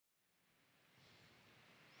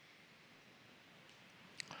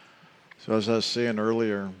So as I was saying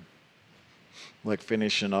earlier, like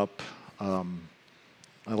finishing up, I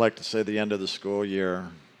like to say the end of the school year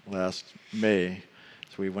last May,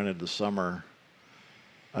 so we went into summer.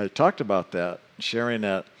 I talked about that, sharing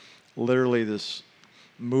that literally this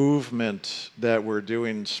movement that we're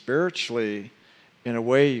doing spiritually, in a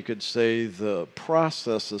way you could say the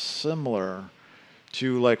process is similar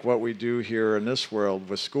to like what we do here in this world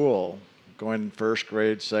with school, going first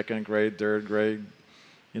grade, second grade, third grade,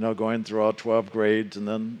 going through all 12 grades, and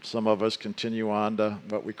then some of us continue on to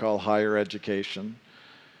what we call higher education.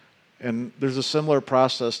 And there's a similar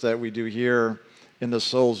process that we do here in the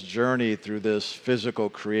soul's journey through this physical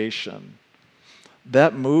creation.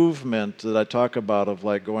 That movement that I talk about of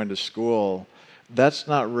like going to school, that's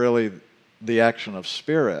not really the action of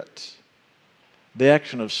spirit. The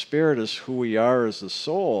action of spirit is who we are as the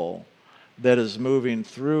soul that is moving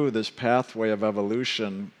through this pathway of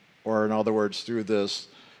evolution, or in other words, through this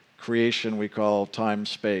creation we call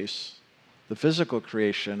time-space. The physical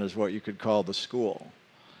creation is what you could call the school.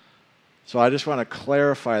 So I just want to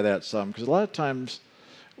clarify that some, because a lot of times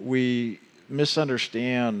we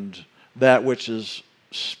misunderstand that which is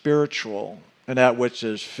spiritual and that which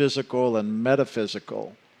is physical and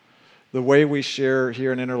metaphysical. The way we share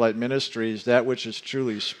here in Innerlight Ministries, that which is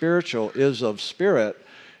truly spiritual is of spirit,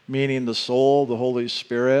 meaning the soul, the Holy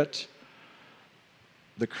Spirit,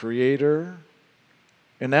 the Creator.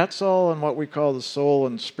 And that's all in what we call the soul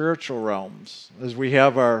and spiritual realms. As we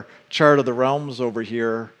have our chart of the realms over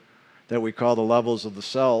here that we call the levels of the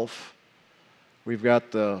self, we've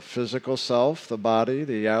got the physical self, the body,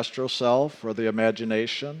 the astral self, or the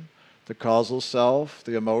imagination, the causal self,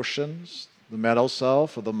 the emotions, the mental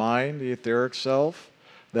self, or the mind, the etheric self,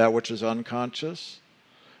 that which is unconscious.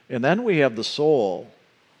 And then we have the soul,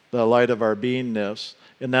 the light of our beingness,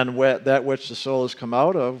 and then that which the soul has come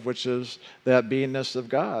out of, which is that beingness of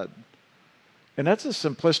God. And that's a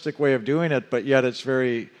simplistic way of doing it, but yet it's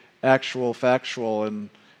very actual, factual,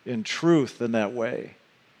 and in truth in that way.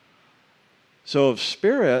 So of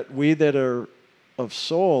spirit, we that are of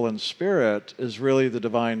soul and spirit is really the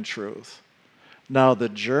divine truth. Now the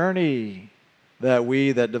journey that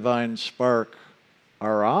we, that divine spark,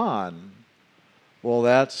 are on, well,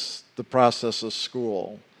 that's the process of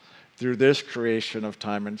school, through this creation of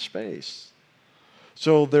time and space.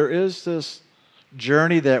 So there is this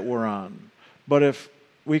journey that we're on. But if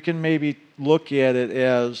we can maybe look at it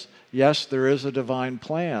as, yes, there is a divine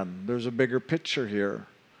plan. There's a bigger picture here.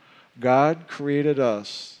 God created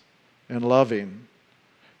us in loving,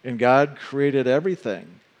 and God created everything.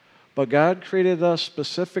 But God created us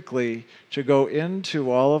specifically to go into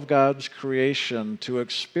all of God's creation, to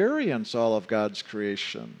experience all of God's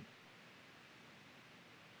creation.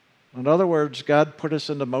 In other words, God put us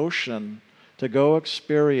into motion to go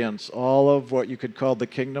experience all of what you could call the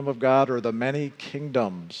kingdom of God, or the many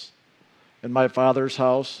kingdoms. In my Father's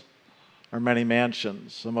house are many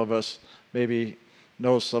mansions. Some of us maybe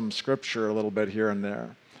know some scripture a little bit here and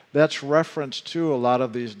there. That's reference to a lot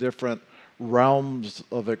of these different realms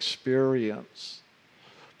of experience.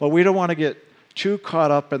 But we don't want to get too caught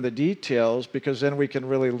up in the details, because then we can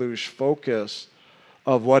really lose focus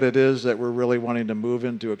of what it is that we're really wanting to move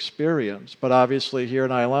into experience. But obviously here in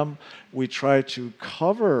ILM, we try to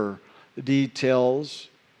cover the details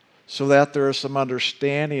so that there is some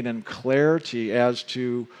understanding and clarity as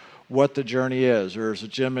to what the journey is. Or as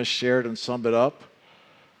Jim has shared and summed it up,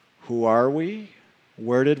 who are we?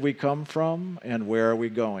 Where did we come from? And where are we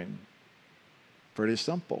going? Pretty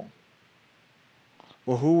simple.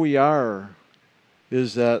 Well, who we are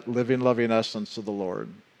is that living, loving essence of the Lord.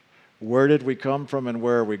 Where did we come from and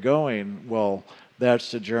where are we going? Well, that's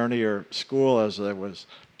the journey or school, as I was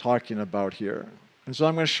talking about here. And so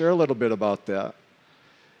I'm going to share a little bit about that.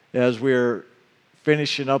 As we're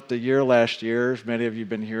finishing up the year last year, as many of you have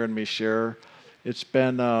been hearing me share, it's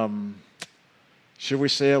been, should we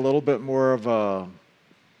say, a little bit more of a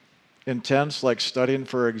intense, like studying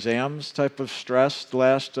for exams type of stress the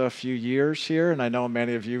last few years here. And I know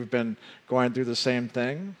many of you have been going through the same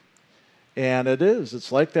thing. And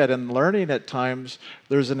it's like that. In learning at times,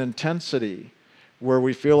 there's an intensity where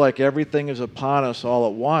we feel like everything is upon us all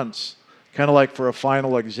at once, kind of like for a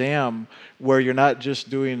final exam, where you're not just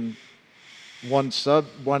doing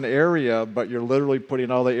one area, but you're literally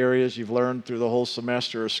putting all the areas you've learned through the whole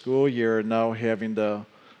semester or school year and now having to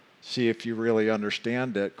see if you really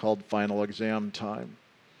understand it, called final exam time.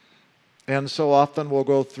 And so often we'll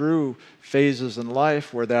go through phases in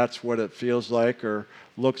life where that's what it feels like or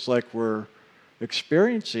looks like we're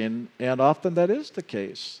experiencing, and often that is the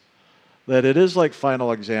case. That it is like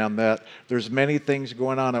final exam, that there's many things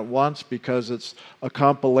going on at once because it's a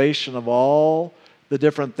compilation of all the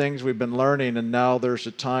different things we've been learning, and now there's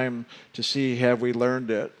a time to see, have we learned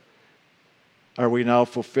it? Are we now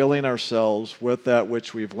fulfilling ourselves with that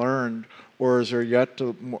which we've learned, or is there yet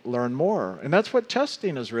to learn more? And that's what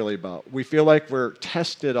testing is really about. We feel like we're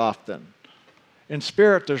tested often. In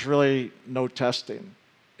spirit, there's really no testing.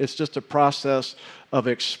 It's just a process of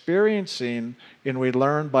experiencing, and we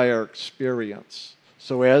learn by our experience.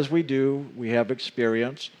 So as we do, we have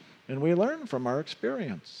experience, and we learn from our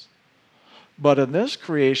experience. But in this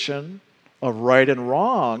creation of right and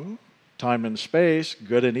wrong, time and space,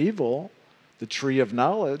 good and evil, the tree of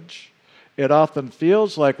knowledge, it often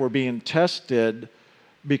feels like we're being tested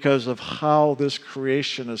because of how this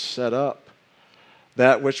creation is set up.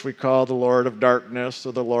 That which we call the Lord of darkness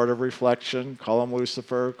or the Lord of reflection, call him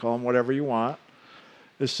Lucifer, call him whatever you want,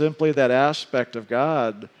 is simply that aspect of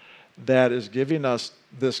God that is giving us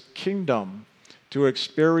this kingdom to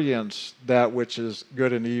experience that which is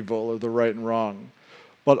good and evil or the right and wrong.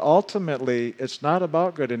 But ultimately, it's not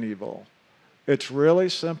about good and evil. It's really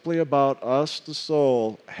simply about us, the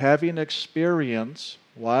soul, having experience.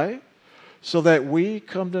 Why? So that we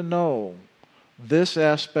come to know this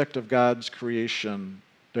aspect of God's creation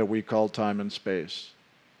that we call time and space.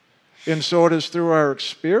 And so it is through our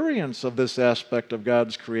experience of this aspect of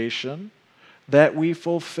God's creation that we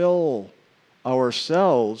fulfill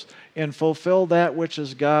ourselves and fulfill that which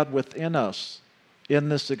is God within us in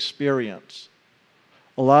this experience.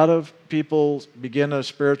 A lot of people begin a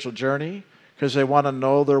spiritual journey because they want to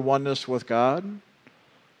know their oneness with God.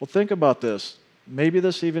 Well, think about this. Maybe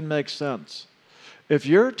this even makes sense. If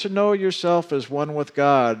you're to know yourself as one with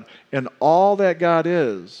God and all that God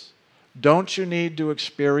is, don't you need to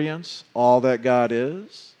experience all that God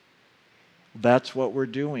is? That's what we're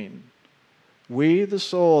doing. We, the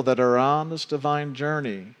soul that are on this divine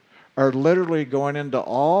journey, are literally going into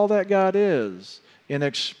all that God is and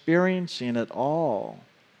experiencing it all.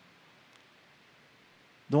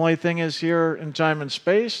 The only thing is here in time and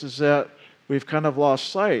space is that we've kind of lost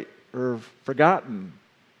sight or forgotten,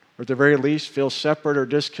 or at the very least feel separate or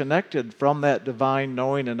disconnected from that divine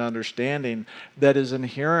knowing and understanding that is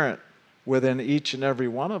inherent within each and every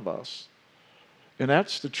one of us. And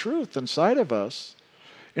that's the truth inside of us.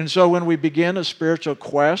 And so when we begin a spiritual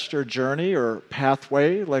quest or journey or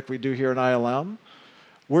pathway like we do here in ILM,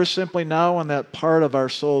 we're simply now on that part of our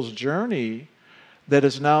soul's journey that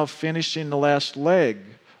is now finishing the last leg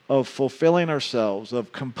of fulfilling ourselves,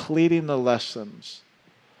 of completing the lessons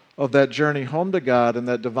of that journey home to God and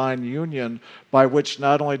that divine union by which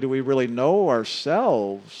not only do we really know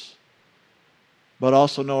ourselves, but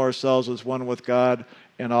also know ourselves as one with God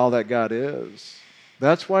and all that God is.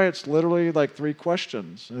 That's why it's literally like 3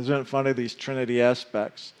 questions. Isn't it funny, these Trinity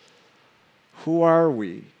aspects? Who are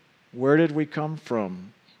we? Where did we come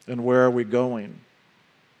from? And where are we going?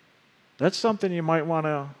 That's something you might want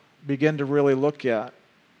to begin to really look at.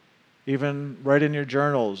 Even write in your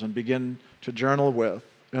journals and begin to journal with.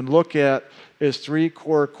 And look at as 3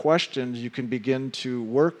 core questions you can begin to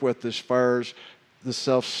work with as far as the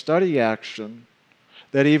self-study action.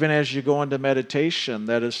 That even as you go into meditation,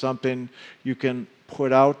 that is something you can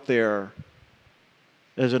put out there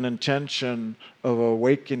as an intention of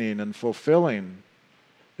awakening and fulfilling,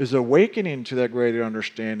 is awakening to that greater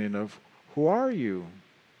understanding of who are you?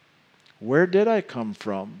 Where did I come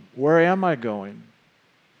from? Where am I going?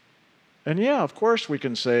 And yeah, of course we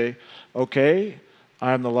can say, okay,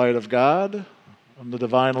 I'm the light of God. I'm the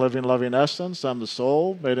divine, living, loving essence. I'm the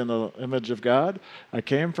soul made in the image of God. I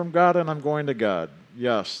came from God and I'm going to God.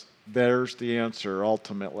 Yes, there's the answer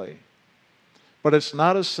ultimately. But it's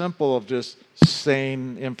not as simple of just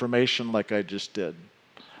saying information like I just did.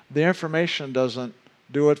 The information doesn't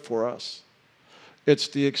do it for us. It's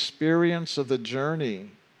the experience of the journey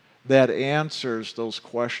that answers those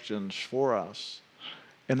questions for us.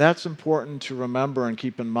 And that's important to remember and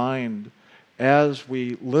keep in mind as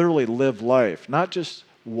we literally live life, not just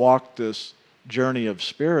walk this journey of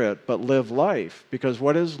spirit, but live life. Because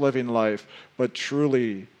what is living life but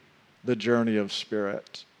truly the journey of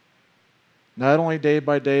spirit? Not only day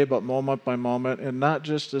by day, but moment by moment, and not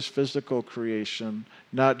just this physical creation,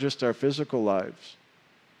 not just our physical lives,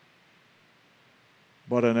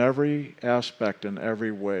 but in every aspect, in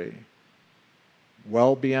every way,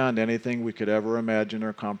 well beyond anything we could ever imagine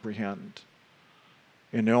or comprehend.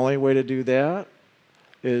 And the only way to do that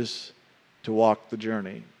is to walk the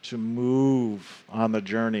journey, to move on the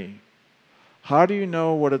journey. How do you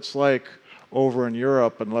know what it's like over in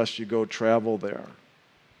Europe unless you go travel there?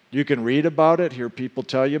 You can read about it, hear people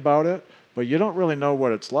tell you about it, but you don't really know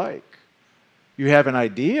what it's like. You have an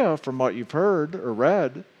idea from what you've heard or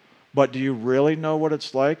read, but do you really know what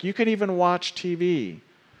it's like? You can even watch TV.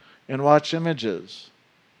 and watch images.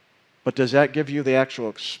 But does that give you the actual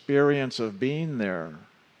experience of being there?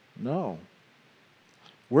 No.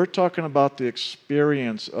 We're talking about the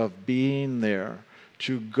experience of being there,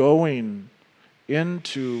 to going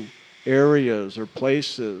into areas or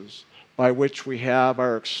places by which we have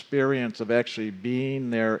our experience of actually being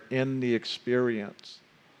there in the experience.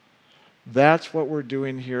 That's what we're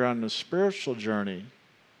doing here on the spiritual journey,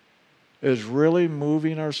 is really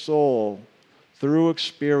moving our soul through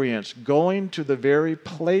experience, going to the very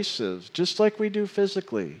places, just like we do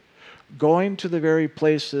physically, going to the very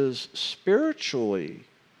places spiritually,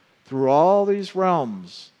 through all these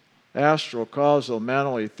realms, astral, causal,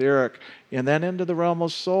 mental, etheric, and then into the realm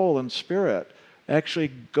of soul and spirit, actually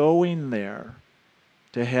going there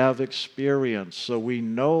to have experience so we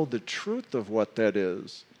know the truth of what that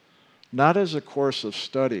is, not as a course of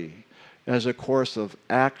study, as a course of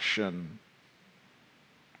action.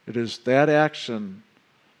 It is that action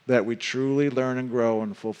that we truly learn and grow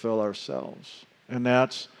and fulfill ourselves. And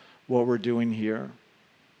that's what we're doing here.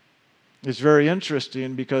 It's very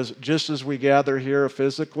interesting because just as we gather here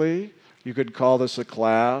physically, you could call this a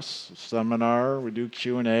class, a seminar, we do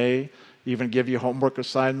Q&A, even give you homework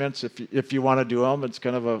assignments if you want to do them. It's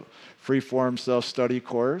kind of a free-form self-study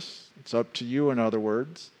course. It's up to you, in other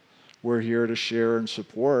words. We're here to share and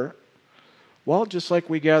support. Well, just like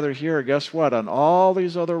we gather here, guess what? On all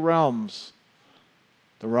these other realms,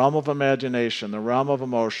 the realm of imagination, the realm of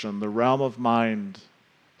emotion, the realm of mind,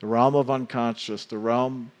 the realm of unconscious, the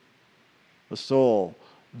realm of soul,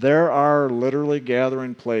 there are literally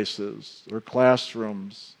gathering places or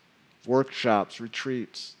classrooms, workshops,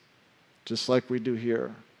 retreats, just like we do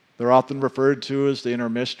here. They're often referred to as the inner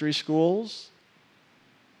mystery schools.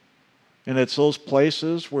 And it's those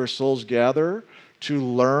places where souls gather to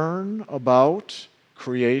learn about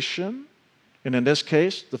creation, and in this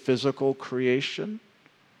case, the physical creation.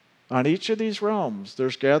 On each of these realms,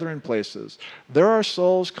 there's gathering places. There are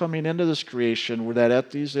souls coming into this creation where that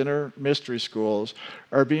at these inner mystery schools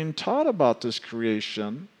are being taught about this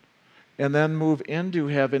creation and then move into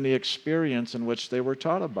having the experience in which they were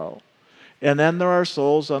taught about. And then there are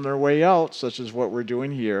souls on their way out, such as what we're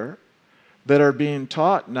doing here, that are being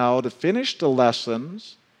taught now to finish the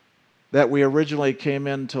lessons that we originally came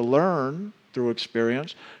in to learn through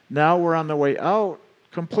experience. Now we're on the way out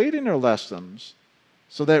completing our lessons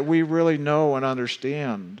so that we really know and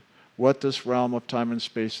understand what this realm of time and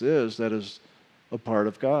space is that is a part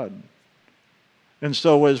of God. And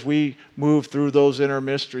so as we move through those inner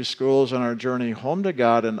mystery schools on our journey home to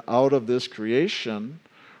God and out of this creation,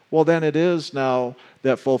 well, then it is now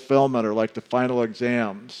that fulfillment, or like the final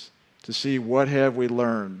exams, to see what have we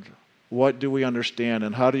learned, what do we understand,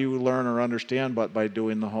 and how do you learn or understand but by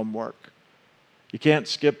doing the homework. You can't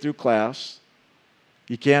skip through class.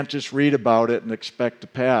 You can't just read about it and expect to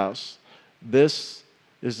pass. This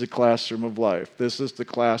is the classroom of life. This is the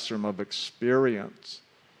classroom of experience.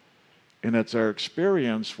 And it's our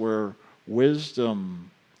experience where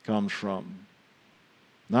wisdom comes from,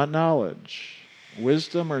 not knowledge.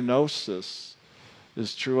 Wisdom or gnosis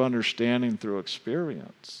is true understanding through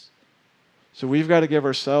experience. So we've got to give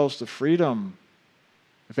ourselves the freedom,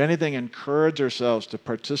 if anything, encourage ourselves to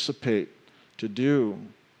participate, to do.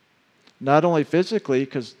 Not only physically,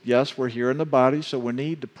 because yes, we're here in the body, so we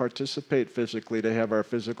need to participate physically to have our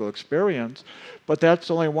physical experience, but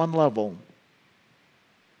that's only one level.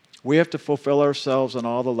 We have to fulfill ourselves on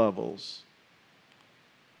all the levels.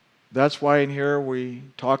 That's why in here we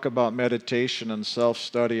talk about meditation and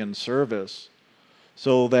self-study and service,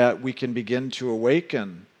 so that we can begin to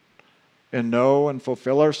awaken and know and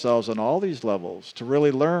fulfill ourselves on all these levels, to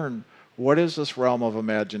really learn what is this realm of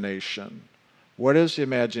imagination. What is the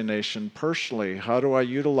imagination personally? How do I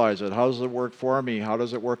utilize it? How does it work for me? How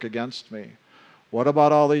does it work against me? What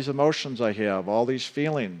about all these emotions I have, all these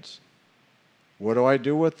feelings? What do I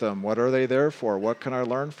do with them? What are they there for? What can I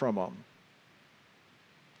learn from them?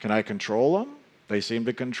 Can I control them? They seem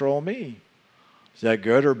to control me. Is that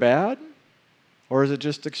good or bad? Or is it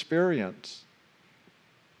just experience?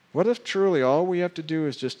 What if truly all we have to do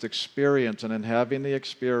is just experience, and in having the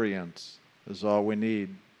experience is all we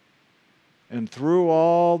need? And through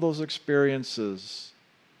all those experiences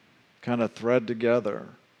kind of thread together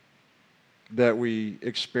that we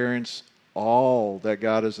experience all that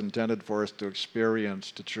God has intended for us to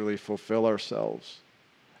experience to truly fulfill ourselves.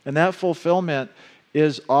 And that fulfillment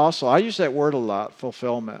is also, I use that word a lot,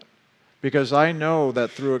 fulfillment, because I know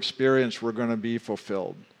that through experience we're going to be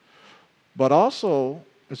fulfilled. But also,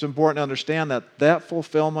 it's important to understand that that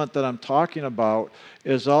fulfillment that I'm talking about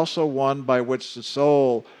is also one by which the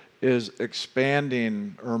soul is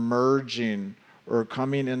expanding or merging or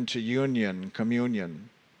coming into union, communion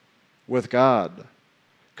with God.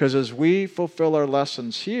 Because as we fulfill our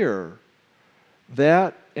lessons here,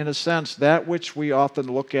 that, in a sense, that which we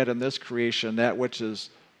often look at in this creation, that which has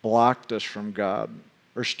blocked us from God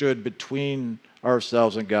or stood between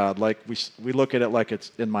ourselves and God, like we look at it like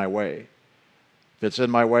it's in my way. If it's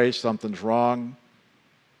in my way, something's wrong,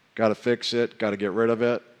 got to fix it, got to get rid of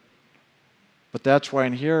it. But that's why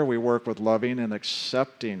in here we work with loving and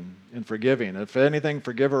accepting and forgiving. If anything,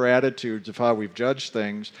 forgive our attitudes of how we've judged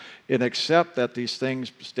things and accept that these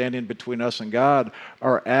things standing between us and God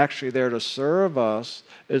are actually there to serve us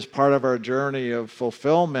as part of our journey of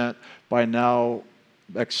fulfillment. By now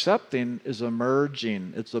accepting is a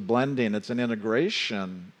merging, it's a blending, it's an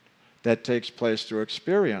integration that takes place through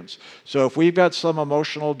experience. So if we've got some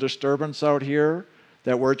emotional disturbance out here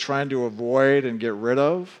that we're trying to avoid and get rid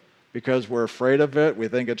of, because we're afraid of it, we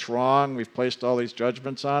think it's wrong, we've placed all these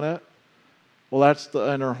judgments on it, well, that's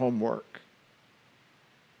the inner homework.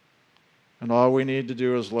 And all we need to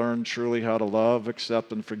do is learn truly how to love,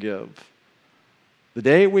 accept, and forgive. The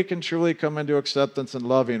day we can truly come into acceptance and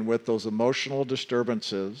loving with those emotional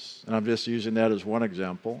disturbances, and I'm just using that as one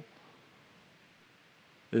example,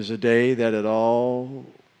 is a day that it all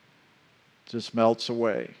just melts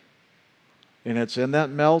away. And it's in that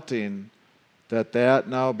melting that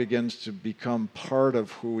now begins to become part of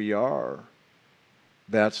who we are.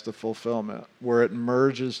 That's the fulfillment, where it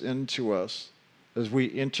merges into us as we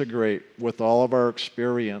integrate with all of our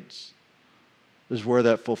experience, is where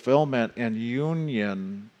that fulfillment and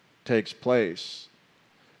union takes place.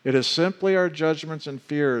 It is simply our judgments and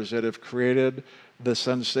fears that have created the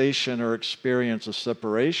sensation or experience of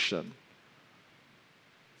separation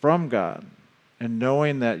from God and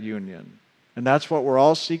knowing that union. And that's what we're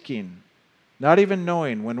all seeking. Not even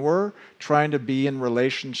knowing, when we're trying to be in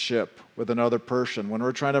relationship with another person, when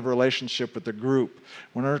we're trying to have a relationship with the group,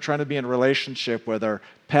 when we're trying to be in relationship with our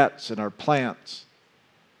pets and our plants,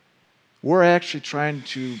 we're actually trying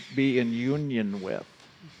to be in union with.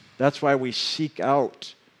 That's why we seek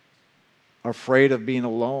out, afraid of being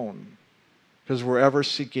alone. Because we're ever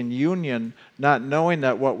seeking union, not knowing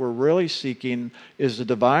that what we're really seeking is the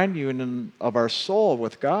divine union of our soul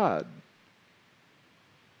with God.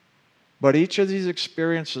 But each of these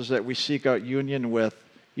experiences that we seek out union with,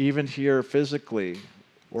 even here physically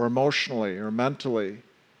or emotionally or mentally,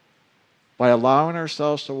 by allowing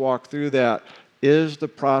ourselves to walk through that, is the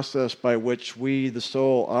process by which we, the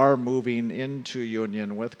soul, are moving into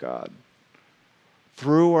union with God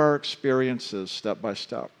through our experiences step by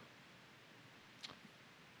step.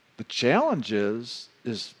 The challenge is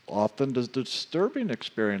often the disturbing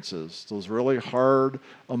experiences, those really hard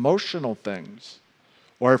emotional things.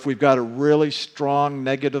 Or if we've got a really strong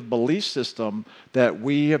negative belief system that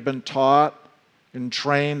we have been taught and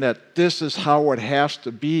trained that this is how it has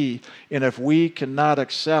to be, and if we cannot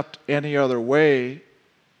accept any other way,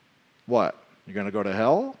 what? You're going to go to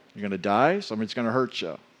hell? You're going to die? Somebody's going to hurt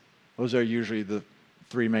you. Those are usually the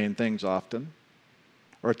three main things often.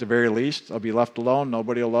 Or at the very least, I'll be left alone,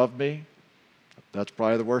 nobody will love me. That's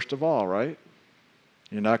probably the worst of all, right?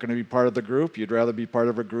 You're not going to be part of the group. You'd rather be part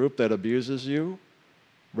of a group that abuses you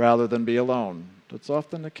rather than be alone. That's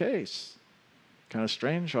often the case. Kind of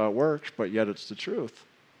strange how it works, but yet it's the truth.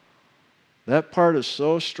 That part is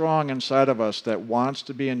so strong inside of us that wants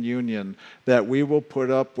to be in union that we will put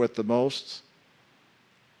up with the most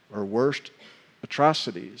or worst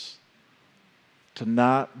atrocities to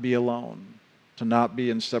not be alone, to not be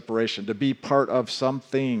in separation, to be part of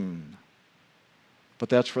something. But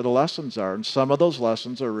that's where the lessons are, and some of those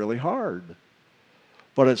lessons are really hard.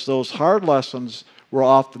 But it's those hard lessons where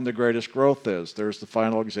often the greatest growth is. There's the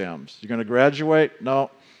final exams. You're going to graduate? No.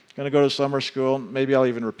 Going to go to summer school? Maybe I'll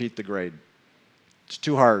even repeat the grade. It's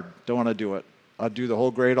too hard. Don't want to do it. I'll do the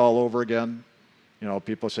whole grade all over again. You know,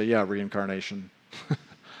 people say, yeah, reincarnation.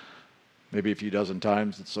 Maybe a few dozen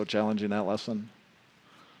times. It's so challenging, that lesson.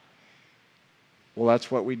 Well, that's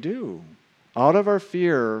what we do. Out of our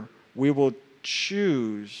fear, we will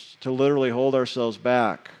choose to literally hold ourselves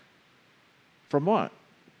back. From what?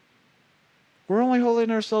 We're only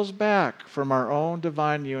holding ourselves back from our own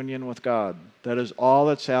divine union with God. That is all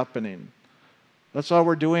that's happening. That's all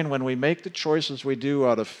we're doing when we make the choices we do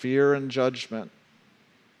out of fear and judgment.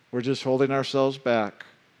 We're just holding ourselves back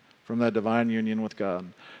from that divine union with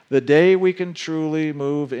God. The day we can truly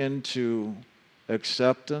move into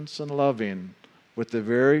acceptance and loving with the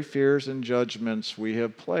very fears and judgments we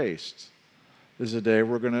have placed is the day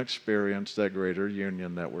we're going to experience that greater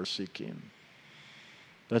union that we're seeking.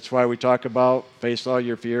 That's why we talk about face all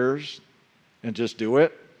your fears and just do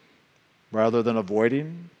it rather than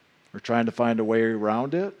avoiding or trying to find a way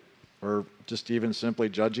around it or just even simply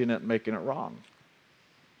judging it and making it wrong.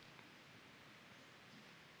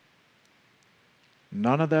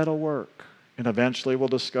 None of that will work. And eventually we'll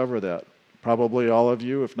discover that. Probably all of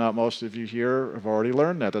you, if not most of you here, have already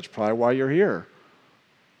learned that. That's probably why you're here.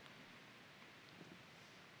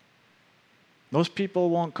 Most people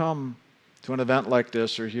won't come to an event like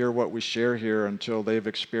this or hear what we share here until they've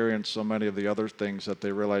experienced so many of the other things that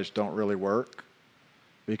they realize don't really work.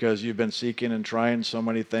 Because you've been seeking and trying so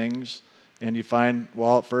many things, and you find,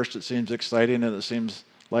 well, at first it seems exciting and it seems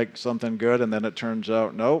like something good, and then it turns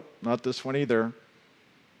out, nope, not this one either.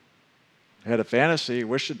 Had a fantasy,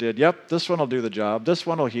 wish it did. Yep, this one will do the job. This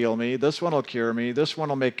one will heal me. This one will cure me. This one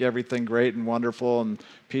will make everything great and wonderful and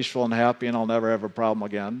peaceful and happy, and I'll never have a problem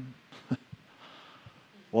again.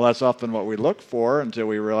 Well, that's often what we look for until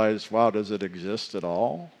we realize, wow, does it exist at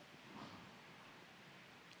all?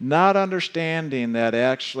 Not understanding that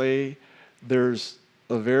actually there's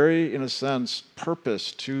a very, in a sense,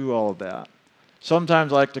 purpose to all of that.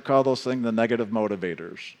 Sometimes I like to call those things the negative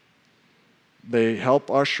motivators. They help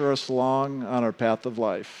usher us along on our path of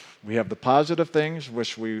life. We have the positive things,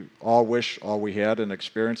 which we all wish all we had and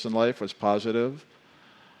experienced in life was positive.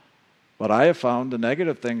 But I have found the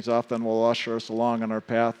negative things often will usher us along on our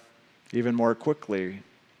path even more quickly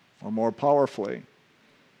or more powerfully.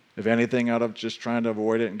 If anything, out of just trying to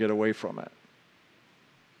avoid it and get away from it.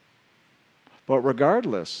 But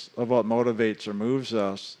regardless of what motivates or moves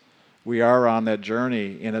us, we are on that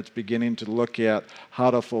journey, and it's beginning to look at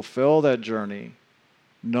how to fulfill that journey,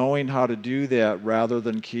 knowing how to do that rather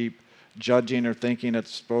than keep judging or thinking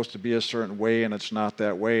it's supposed to be a certain way and it's not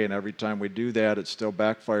that way, and every time we do that it still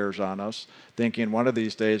backfires on us, thinking one of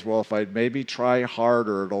these days, well, if I maybe try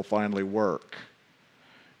harder it'll finally work.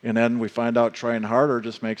 And then we find out trying harder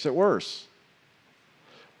just makes it worse.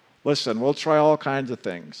 Listen, we'll try all kinds of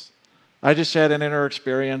things. I just had an inner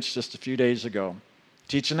experience just a few days ago.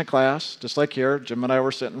 Teaching a class, just like here, Jim and I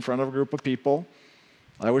were sitting in front of a group of people.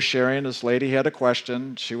 I was sharing, this lady had a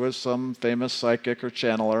question. She was some famous psychic or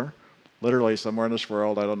channeler, literally somewhere in this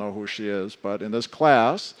world. I don't know who she is, but in this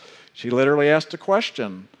class, she literally asked a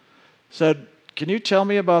question. Said, can you tell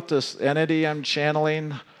me about this entity I'm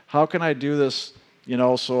channeling? How can I do this,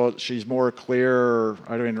 so she's more clear?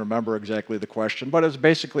 I don't even remember exactly the question, but it's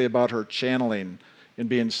basically about her channeling and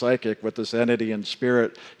being psychic with this entity in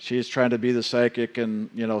spirit. She's trying to be the psychic and,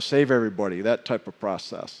 save everybody, that type of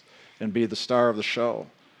process, and be the star of the show.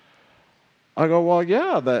 I go, well,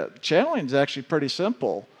 yeah, the channeling is actually pretty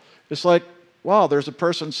simple. It's like, wow, there's a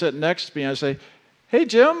person sitting next to me, and I say, hey,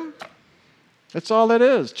 Jim, that's all it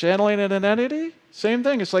is. Channeling in an entity, same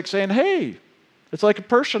thing. It's like saying, hey, it's like a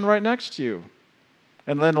person right next to you.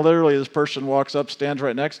 And then literally this person walks up, stands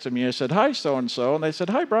right next to me. I said, hi, so-and-so. And they said,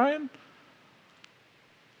 hi, Brian.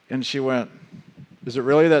 And she went, is it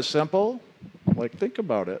really that simple? Like, think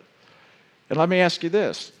about it. And let me ask you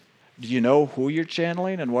this. Do you know who you're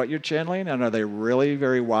channeling and what you're channeling? And are they really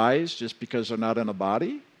very wise just because they're not in a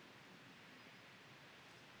body?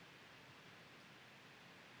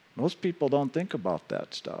 Most people don't think about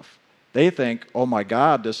that stuff. They think, oh my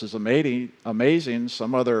God, this is amazing.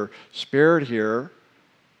 Some other spirit here.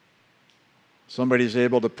 Somebody's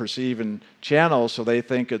able to perceive and channel, so they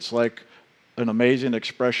think it's like an amazing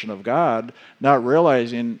expression of God, not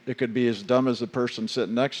realizing it could be as dumb as the person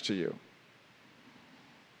sitting next to you.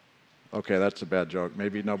 Okay, that's a bad joke.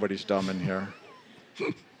 Maybe nobody's dumb in here.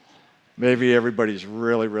 Maybe everybody's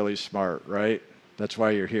really, really smart, right? That's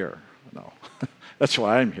why you're here. No, that's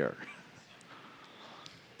why I'm here.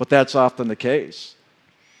 But that's often the case.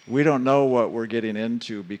 We don't know what we're getting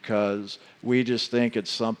into because we just think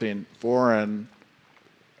it's something foreign,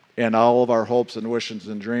 and all of our hopes and wishes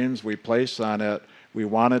and dreams we place on it, we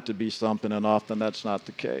want it to be something, and often that's not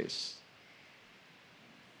the case.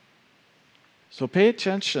 So pay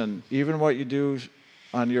attention, even what you do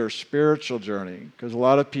on your spiritual journey, because a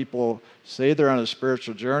lot of people say they're on a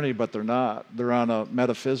spiritual journey, but they're not. They're on a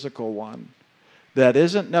metaphysical one that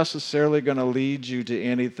isn't necessarily going to lead you to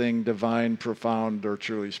anything divine, profound, or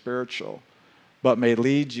truly spiritual, but may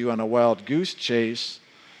lead you on a wild goose chase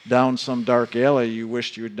down some dark alley you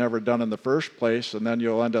wished you had never done in the first place, and then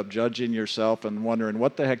you'll end up judging yourself and wondering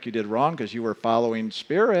what the heck you did wrong because you were following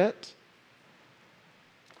spirit.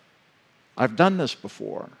 I've done this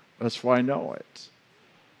before. That's why I know it.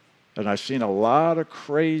 And I've seen a lot of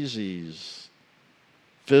crazies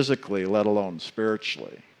physically, let alone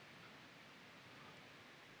spiritually.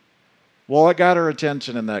 Well, I got her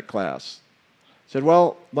attention in that class. Said,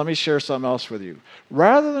 well, let me share something else with you.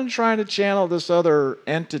 Rather than trying to channel this other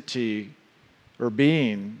entity or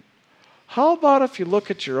being, how about if you look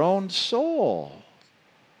at your own soul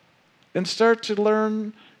and start to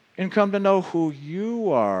learn and come to know who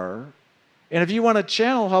you are? And if you want to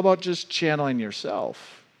channel, how about just channeling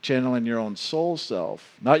yourself? channeling your own soul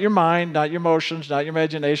self. Not your mind, not your emotions, not your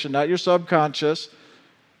imagination, not your subconscious.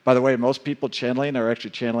 By the way, most people channeling are actually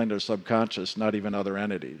channeling their subconscious, not even other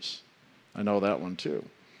entities. I know that one too.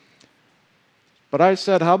 But I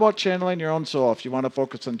said, how about channeling your own soul if you want to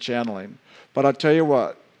focus on channeling? But I'll tell you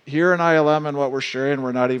what, here in ILM and what we're sharing,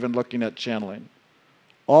 we're not even looking at channeling.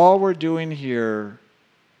 All we're doing here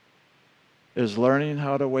is learning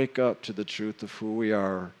how to wake up to the truth of who we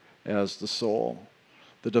are as the soul,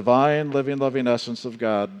 the divine, living, loving essence of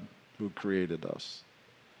God who created us.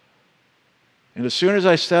 And as soon as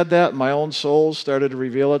I said that, my own soul started to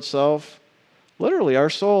reveal itself. Literally, our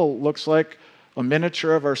soul looks like a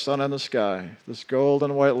miniature of our sun in the sky. This gold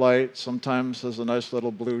and white light sometimes has a nice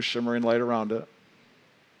little blue shimmering light around it.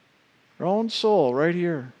 Our own soul right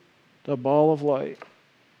here, the ball of light.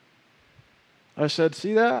 I said,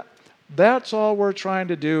 see that? That's all we're trying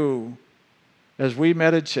to do as we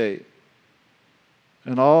meditate.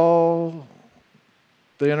 And all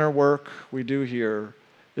the inner work we do here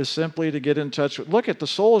is simply to get in touch with, look at the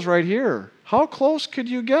soul is right here. How close could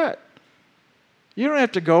you get? You don't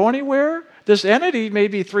have to go anywhere. This entity may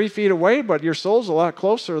be 3 feet away, but your soul's a lot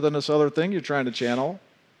closer than this other thing you're trying to channel.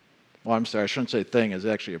 Well, I'm sorry, I shouldn't say thing, it's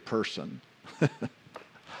actually a person.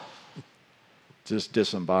 Just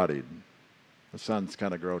disembodied. It sounds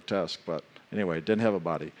kind of grotesque, but anyway, it didn't have a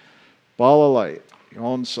body. Ball of light, your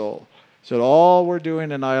own soul. So all we're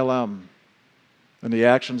doing in ILM and the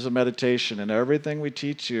actions of meditation and everything we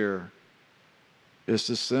teach here is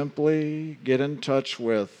to simply get in touch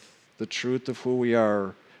with the truth of who we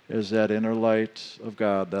are as that inner light of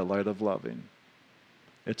God, that light of loving.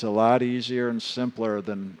 It's a lot easier and simpler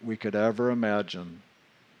than we could ever imagine.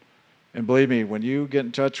 And believe me, when you get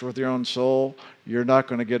in touch with your own soul, you're not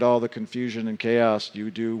going to get all the confusion and chaos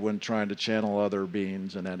you do when trying to channel other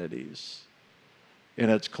beings and entities.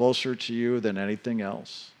 And it's closer to you than anything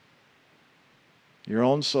else. Your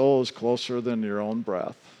own soul is closer than your own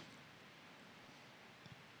breath.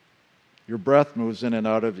 Your breath moves in and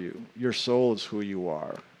out of you. Your soul is who you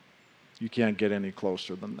are. You can't get any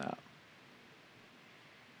closer than that.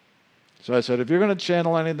 So I said, if you're going to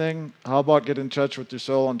channel anything, how about get in touch with your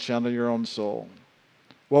soul and channel your own soul?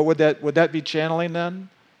 What would that be channeling then?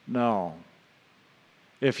 No.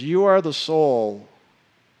 If you are the soul,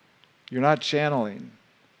 you're not channeling.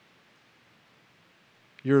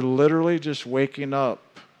 You're literally just waking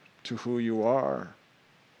up to who you are.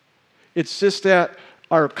 It's just that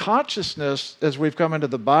our consciousness, as we've come into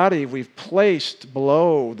the body, we've placed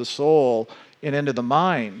below the soul and into the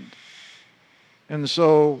mind. And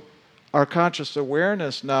so our conscious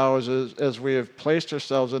awareness now, as we have placed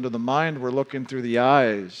ourselves into the mind, we're looking through the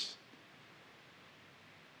eyes.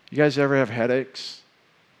 You guys ever have headaches?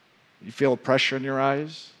 You feel pressure in your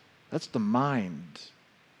eyes? That's the mind.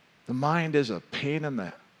 The mind is a pain in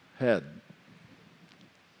the head.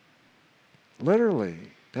 Literally,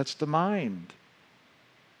 that's the mind.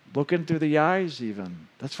 Looking through the eyes even.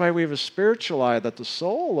 That's why we have a spiritual eye that the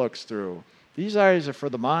soul looks through. These eyes are for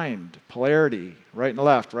the mind. Polarity, right and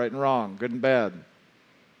left, right and wrong, good and bad.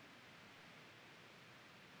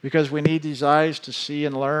 Because we need these eyes to see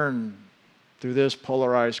and learn through this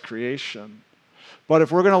polarized creation. But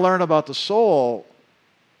if we're going to learn about the soul,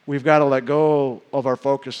 we've got to let go of our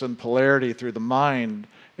focus and polarity through the mind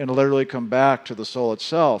and literally come back to the soul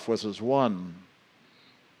itself, which is one.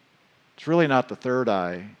 It's really not the third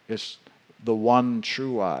eye. It's the one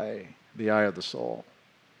true eye, the eye of the soul.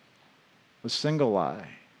 The single eye.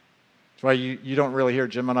 That's why you don't really hear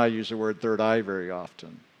Jim and I use the word third eye very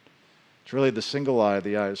often. It's really the single eye,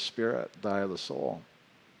 the eye of spirit, the eye of the soul.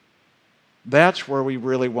 That's where we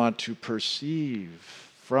really want to perceive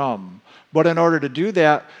from. But in order to do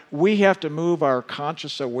that, we have to move our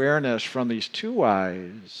conscious awareness from these two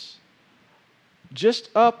eyes just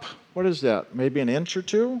up, what is that, maybe an inch or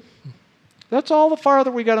two? That's all the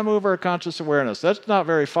farther we got to move our conscious awareness. That's not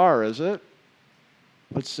very far, is it?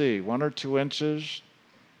 Let's see, 1 or 2 inches.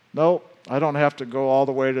 Nope, I don't have to go all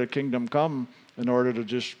the way to kingdom come in order to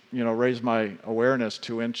just, raise my awareness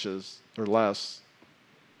 2 inches or less.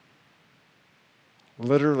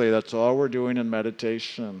 Literally, that's all we're doing in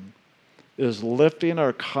meditation, is lifting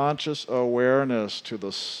our conscious awareness to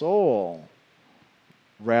the soul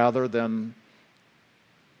rather than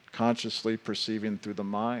consciously perceiving through the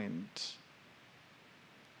mind.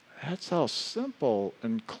 That's how simple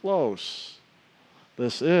and close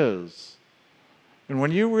this is. And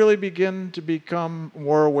when you really begin to become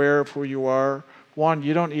more aware of who you are, one,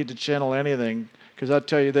 you don't need to channel anything, because I'll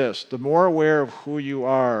tell you this, the more aware of who you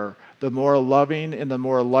are, the more loving and the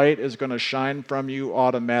more light is going to shine from you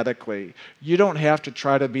automatically. You don't have to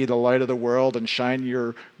try to be the light of the world and shine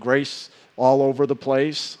your grace all over the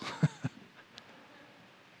place.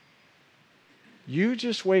 You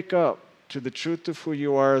just wake up to the truth of who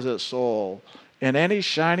you are as a soul, and any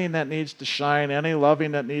shining that needs to shine, any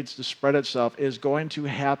loving that needs to spread itself is going to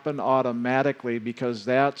happen automatically, because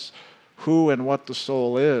that's who and what the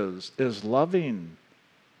soul is loving.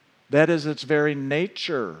 That is its very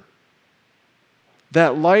nature.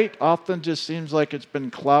 That light often just seems like it's been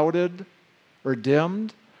clouded or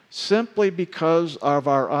dimmed simply because of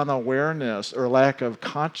our unawareness or lack of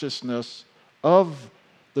consciousness of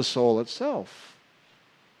the soul itself.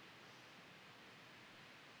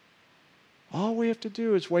 All we have to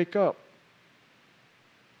do is wake up.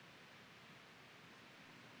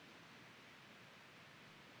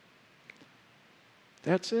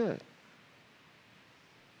 That's it.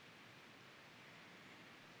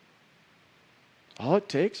 All it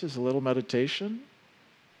takes is a little meditation,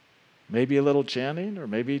 maybe a little chanting, or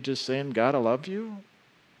maybe just saying, God, I love you.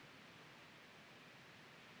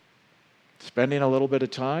 Spending a little bit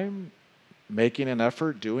of time, making an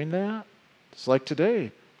effort doing that. It's like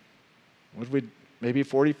today. Maybe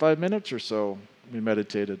 45 minutes or so we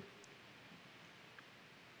meditated.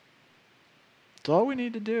 It's all we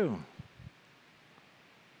need to do.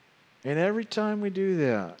 And every time we do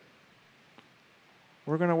that,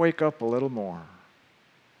 we're going to wake up a little more.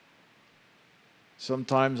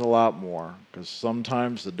 Sometimes a lot more, because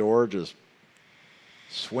sometimes the door just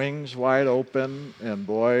swings wide open, and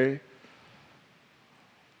boy,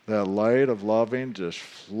 that light of loving just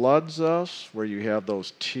floods us, where you have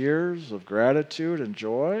those tears of gratitude and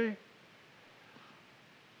joy.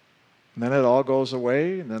 And then it all goes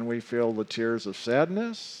away, and then we feel the tears of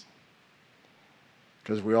sadness,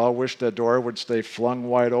 because we all wish that door would stay flung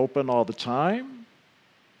wide open all the time.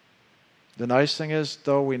 The nice thing is,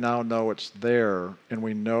 though, we now know it's there, and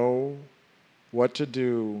we know what to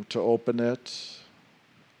do to open it,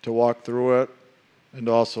 to walk through it, and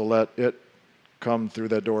also let it come through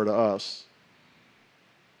that door to us.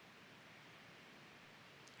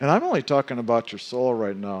 And I'm only talking about your soul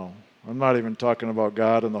right now. I'm not even talking about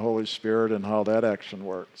God and the Holy Spirit and how that action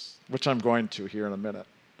works, which I'm going to here in a minute.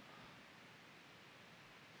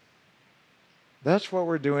 That's what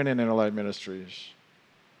we're doing in Inner Light Ministries.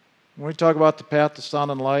 When we talk about the path to sound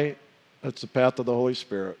and light, it's the path of the Holy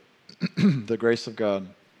Spirit, the grace of God.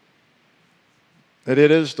 That it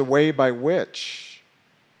is the way by which,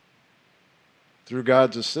 through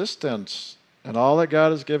God's assistance and all that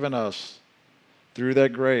God has given us, through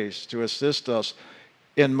that grace to assist us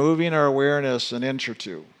in moving our awareness an inch or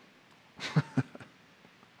two.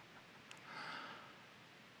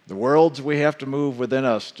 The worlds we have to move within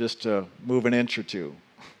us just to move an inch or two.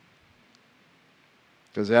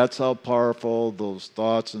 Because that's how powerful those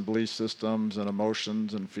thoughts and belief systems and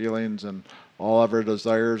emotions and feelings and all of our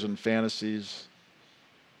desires and fantasies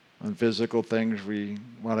and physical things we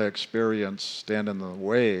want to experience stand in the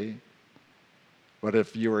way. But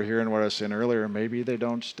if you were hearing what I was saying earlier, maybe they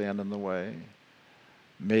don't stand in the way.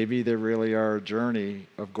 Maybe they really are a journey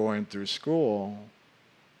of going through school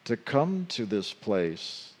to come to this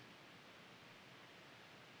place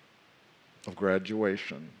of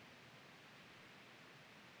graduation.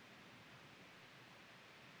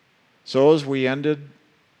 So as we ended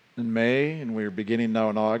in May and we're beginning now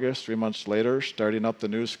in August, 3 months later, starting up the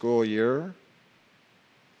new school year,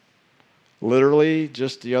 literally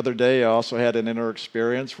just the other day I also had an inner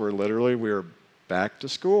experience where literally we were back to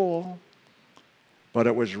school. But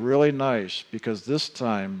it was really nice because this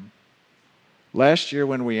time, last year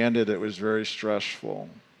when we ended, it was very stressful.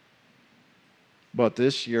 But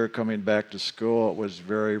this year coming back to school, it was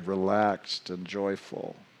very relaxed and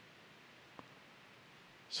joyful.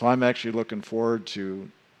 So I'm actually looking forward to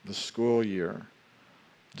the school year,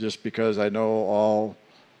 just because I know all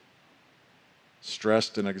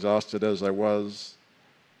stressed and exhausted as I was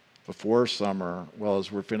before summer, well,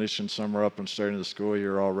 as we're finishing summer up and starting the school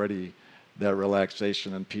year already, that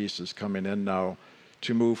relaxation and peace is coming in now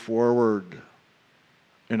to move forward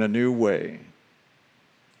in a new way,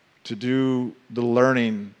 to do the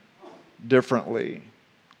learning differently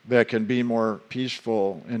that can be more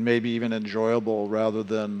peaceful and maybe even enjoyable rather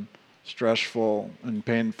than stressful and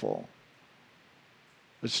painful.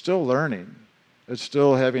 It's still learning. It's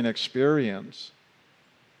still having experience.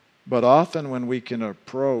 But often when we can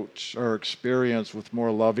approach our experience with more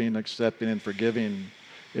loving, accepting, and forgiving,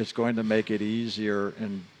 it's going to make it easier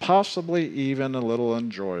and possibly even a little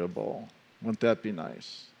enjoyable. Wouldn't that be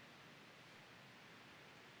nice?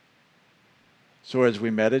 So as we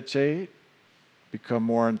meditate, become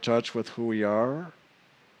more in touch with who we are,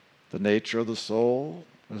 the nature of the soul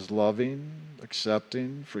is loving,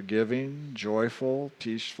 accepting, forgiving, joyful,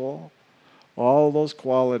 peaceful. all those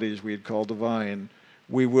qualities we'd call divine,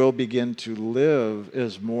 we will begin to live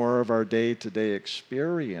as more of our day-to-day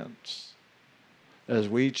experience as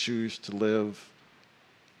we choose to live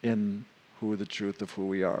in who the truth of who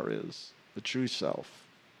we are is, the true self.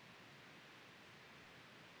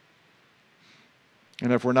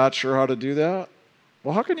 And if we're not sure how to do that,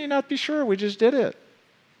 well, how can you not be sure? We just did it.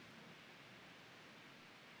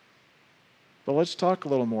 But let's talk a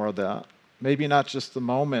little more of that. Maybe not just the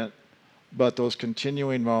moment, but those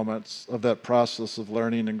continuing moments of that process of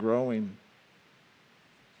learning and growing.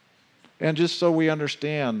 And just so we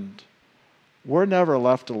understand, we're never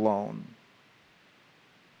left alone.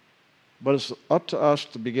 But it's up to us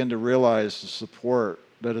to begin to realize the support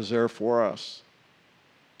that is there for us.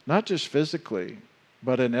 Not just physically,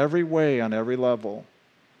 but in every way, on every level.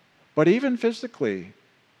 But even physically,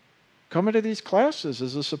 coming to these classes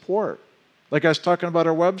is a support. Like I was talking about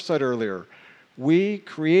our website earlier, we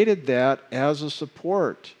created that as a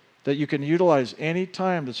support that you can utilize any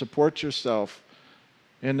time to support yourself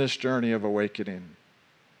in this journey of awakening.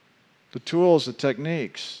 The tools, the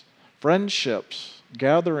techniques, friendships,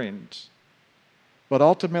 gatherings. But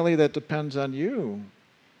ultimately that depends on you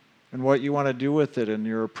and what you want to do with it and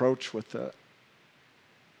your approach with it.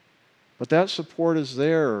 But that support is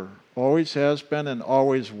there, always has been and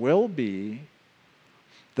always will be,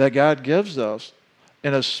 that God gives us,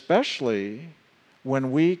 and especially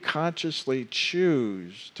when we consciously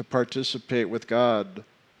choose to participate with God,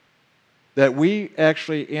 that we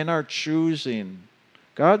actually, in our choosing,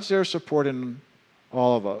 God's there supporting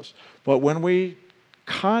all of us, but when we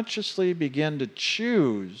consciously begin to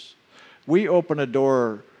choose, we open a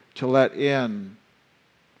door to let in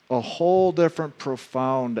a whole different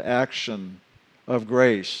profound action of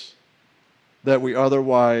grace that we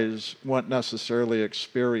otherwise wouldn't necessarily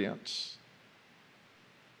experience.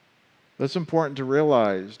 That's important to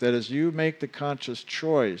realize, that as you make the conscious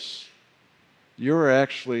choice, you're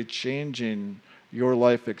actually changing your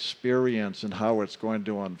life experience and how it's going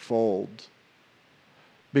to unfold.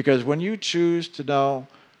 Because when you choose to now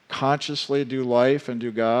consciously do life and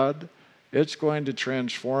do God, it's going to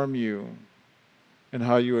transform you in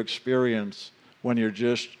how you experience when you're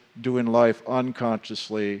just doing life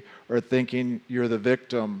unconsciously or thinking you're the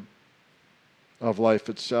victim of life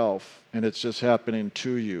itself and it's just happening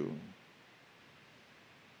to you.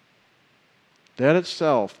 That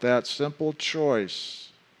itself, that simple choice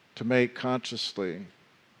to make consciously,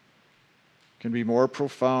 can be more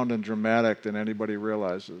profound and dramatic than anybody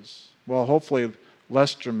realizes. Well, hopefully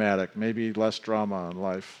less dramatic, maybe less drama in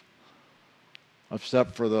life,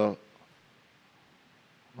 except for the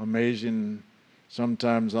amazing,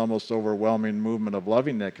 sometimes almost overwhelming movement of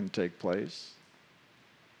loving that can take place.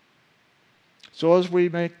 So as we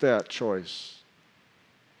make that choice,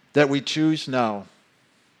 that we choose now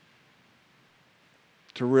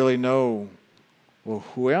to really know, well,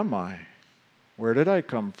 who am I? Where did I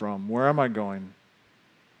come from? Where am I going?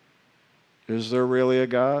 Is there really a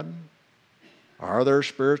God? Are there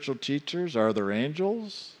spiritual teachers? Are there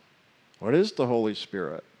angels? What is the Holy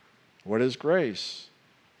Spirit? What is grace?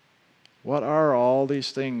 What are all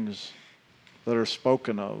these things that are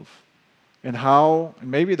spoken of? And how,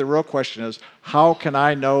 and maybe the real question is, how can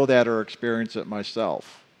I know that or experience it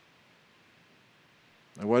myself?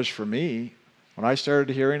 It was for me. When I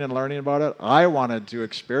started hearing and learning about it, I wanted to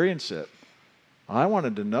experience it. I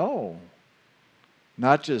wanted to know.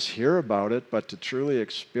 Not just hear about it, but to truly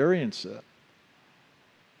experience it.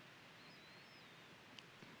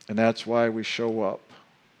 And that's why we show up.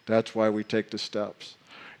 That's why we take the steps.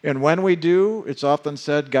 And when we do, it's often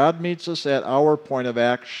said, God meets us at our point of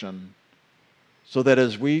action. So that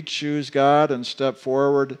as we choose God and step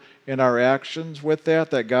forward in our actions with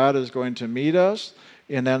that God is going to meet us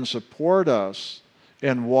and then support us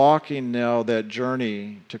in walking now that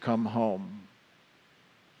journey to come home.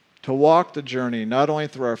 To walk the journey not only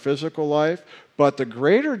through our physical life, but the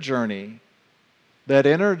greater journey, that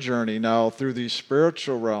inner journey now through these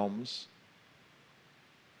spiritual realms,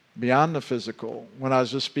 beyond the physical. When I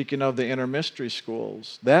was just speaking of the inner mystery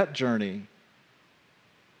schools, that journey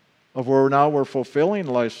of where now we're fulfilling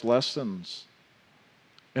life's lessons.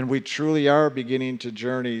 And we truly are beginning to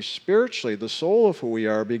journey spiritually, the soul of who we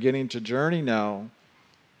are, beginning to journey now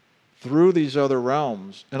through these other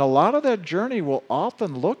realms. And a lot of that journey will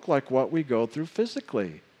often look like what we go through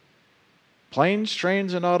physically. Planes,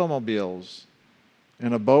 trains, and automobiles,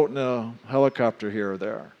 and a boat and a helicopter here or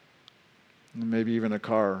there, and maybe even a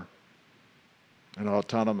car, an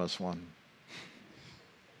autonomous one.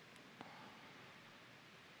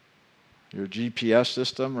 Your GPS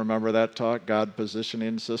system, remember that talk, God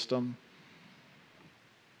positioning system?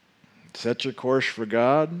 Set your course for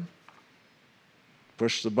God,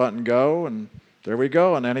 push the button, go, and there we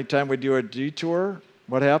go. And anytime we do a detour,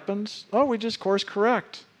 what happens? Oh, we just course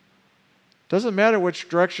correct. Doesn't matter which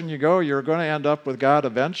direction you go, you're going to end up with God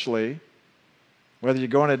eventually. Whether you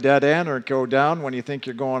go in a dead end or go down when you think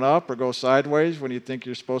you're going up, or go sideways when you think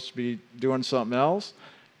you're supposed to be doing something else,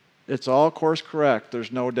 it's all course correct.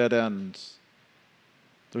 There's no dead ends.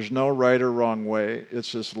 There's no right or wrong way. It's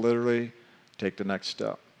just literally take the next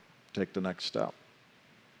step. Take the next step.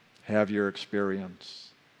 Have your experience.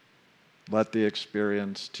 Let the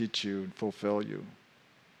experience teach you and fulfill you.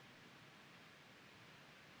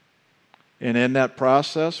 And in that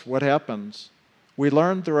process, what happens? We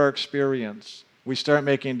learn through our experience. We start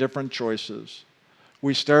making different choices.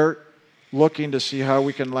 We start looking to see how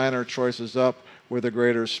we can line our choices up with a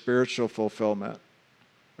greater spiritual fulfillment,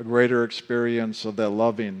 a greater experience of that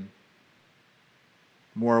loving,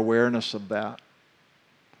 more awareness of that.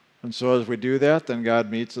 And so as we do that, then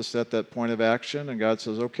God meets us at that point of action, and God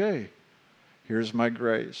says, okay, here's my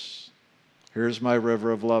grace. Here's my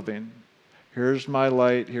river of loving. Here's my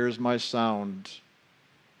light. Here's my sound.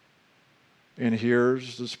 And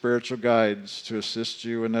here's the spiritual guides to assist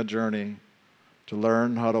you in that journey, to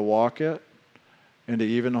learn how to walk it, and to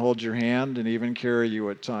even hold your hand and even carry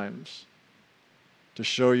you at times, to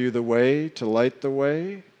show you the way, to light the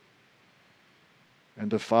way,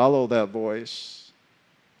 and to follow that voice.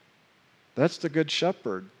 That's the Good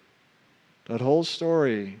Shepherd. That whole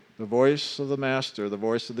story, the voice of the Master, the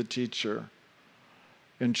voice of the teacher.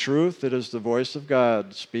 In truth, it is the voice of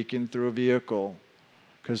God speaking through a vehicle,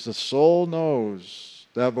 because the soul knows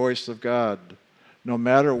that voice of God, no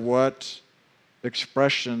matter what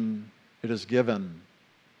expression it is given.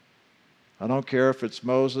 I don't care if it's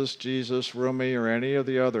Moses, Jesus, Rumi, or any of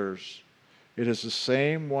the others. It is the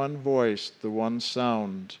same one voice, the one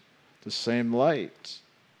sound, the same light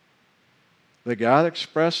that God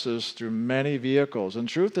expresses through many vehicles. In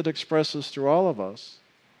truth, it expresses through all of us.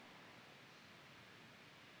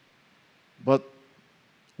 But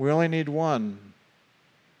we only need one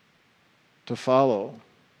to follow,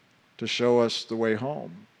 to show us the way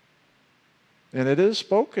home. And it is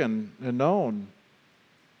spoken and known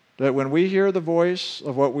that when we hear the voice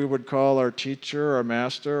of what we would call our teacher, our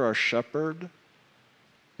master, our shepherd,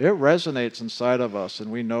 it resonates inside of us,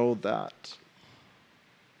 and we know that.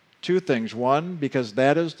 Two things. One, because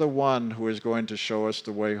that is the one who is going to show us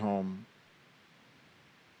the way home.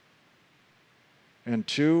 And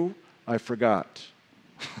two, I forgot.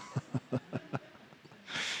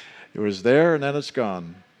 It was there and then it's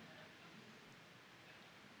gone.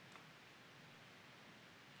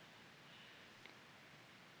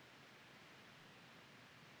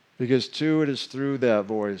 Because two, it is through that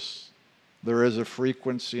voice. There is a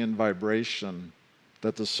frequency and vibration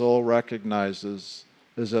that the soul recognizes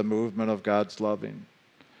as a movement of God's loving.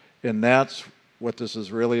 And that's what this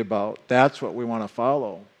is really about. That's what we want to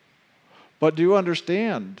follow. But do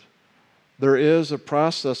understand, there is a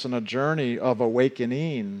process and a journey of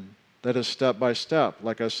awakening that is step by step,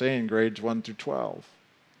 like I was saying, grades 1 through 12.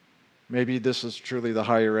 Maybe this is truly the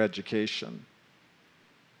higher education.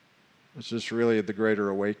 It's just really the greater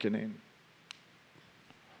awakening.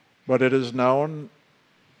 But it is known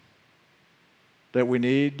that we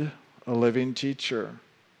need a living teacher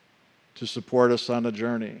to support us on the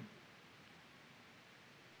journey.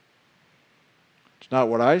 It's not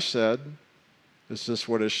what I said, it's just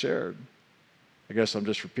what is shared. I guess I'm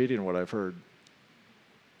just repeating what I've heard.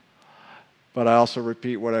 But I also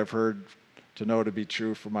repeat what I've heard to know to be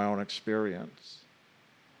true from my own experience.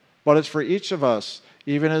 But it's for each of us,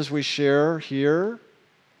 even as we share here,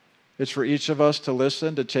 it's for each of us to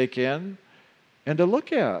listen, to take in, and to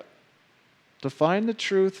look at, to find the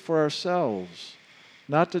truth for ourselves.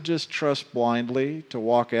 Not to just trust blindly, to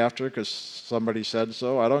walk after because somebody said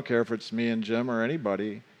so. I don't care if it's me and Jim or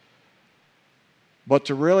anybody. But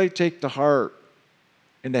to really take to heart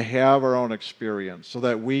and to have our own experience so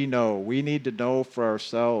that we know. We need to know for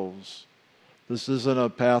ourselves. This isn't a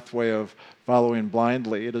pathway of following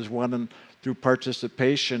blindly. It is one through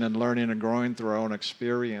participation and learning and growing through our own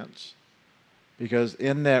experience. Because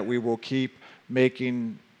in that we will keep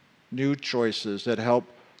making new choices that help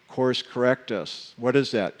course correct us. What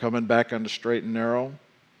is that? Coming back on the straight and narrow?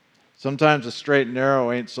 Sometimes the straight and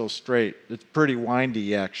narrow ain't so straight. It's pretty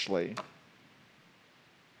windy, actually.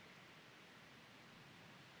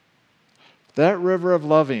 That river of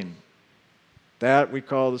loving, that we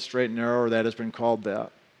call the straight and narrow, or that has been called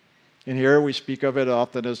that. And here we speak of it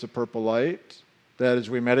often as the purple light. That as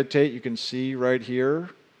we meditate, you can see right here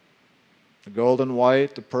the golden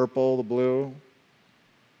white, the purple, the blue.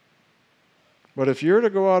 But if you're to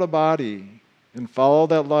go out of body and follow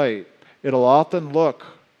that light, it'll often look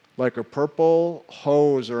like a purple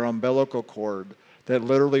hose or umbilical cord that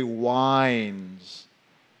literally winds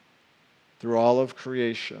through all of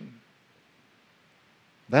creation.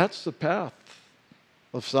 That's the path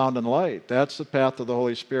of sound and light. That's the path of the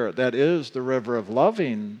Holy Spirit. That is the river of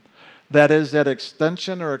loving. That is that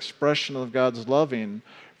extension or expression of God's loving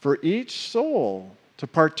for each soul to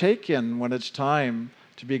partake in when it's time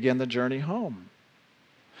to begin the journey home.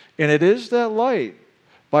 And it is that light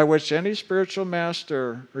by which any spiritual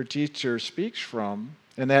master or teacher speaks from,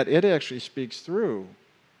 and that it actually speaks through.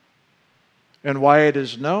 And why it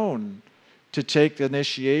is known to take the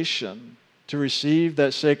initiation, to receive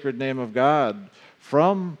that sacred name of God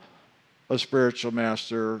from a spiritual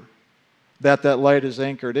master, that light is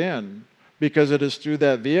anchored in, because it is through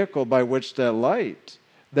that vehicle by which that light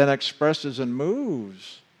then expresses and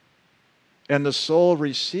moves, and the soul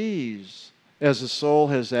receives as the soul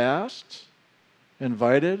has asked,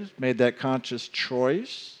 invited, made that conscious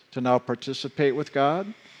choice to now participate with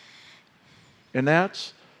God. And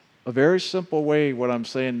that's a very simple way, what I'm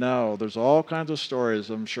saying now. There's all kinds of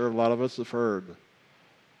stories I'm sure a lot of us have heard.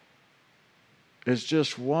 It's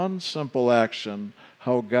just one simple action,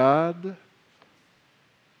 how God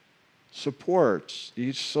supports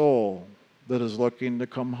each soul that is looking to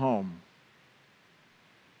come home.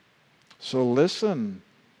 So listen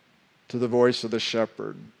to the voice of the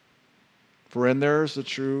shepherd, for in there is the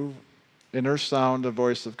true inner sound, the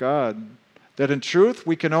voice of God, that in truth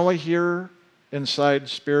we can only hear inside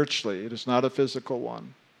spiritually. It is not a physical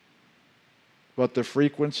one, but the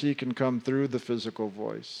frequency can come through the physical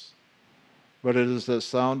voice. But it is that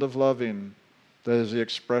sound of loving that is the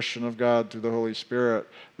expression of God through the Holy Spirit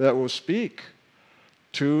that will speak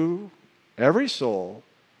to every soul.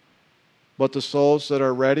 But the souls that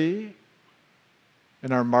are ready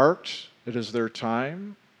and are marked, it is their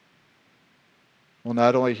time, will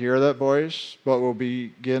not only hear that voice, but will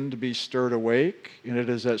begin to be stirred awake. And it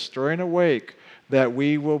is that stirring awake that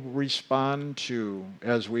we will respond to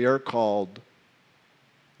as we are called,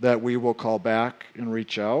 that we will call back and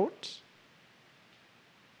reach out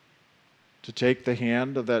to take the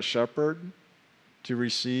hand of that shepherd, to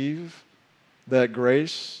receive that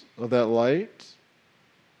grace of that light,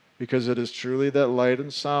 because it is truly that light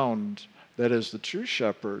and sound that is the true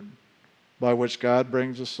shepherd by which God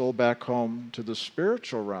brings the soul back home to the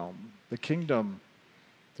spiritual realm, the kingdom,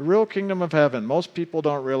 the real kingdom of heaven. Most people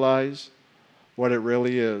don't realize what it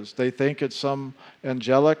really is. They think it's some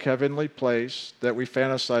angelic heavenly place that we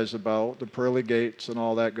fantasize about, the pearly gates and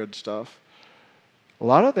all that good stuff. A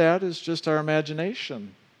lot of that is just our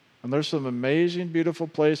imagination. And there's some amazing, beautiful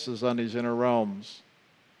places on these inner realms.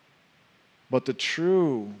 But the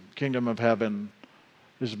true kingdom of heaven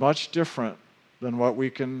is much different than what we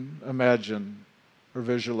can imagine or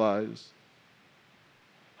visualize.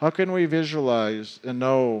 How can we visualize and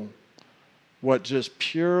know what just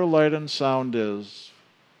pure light and sound is,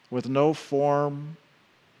 with no form,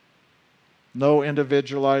 no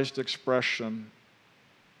individualized expression?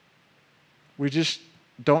 We just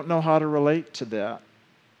don't know how to relate to that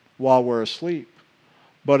while we're asleep.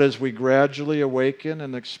 But as we gradually awaken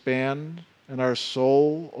and expand in our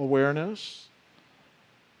soul awareness,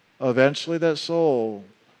 eventually that soul,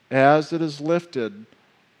 as it is lifted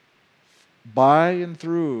by and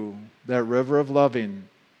through that river of loving,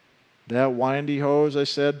 that windy hose I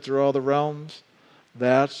said through all the realms,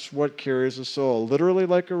 that's what carries the soul, literally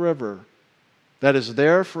like a river that is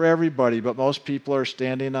there for everybody, but most people are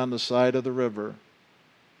standing on the side of the river.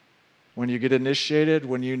 When you get initiated,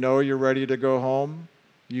 when you know you're ready to go home,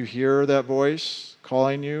 you hear that voice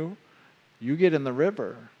calling you, you get in the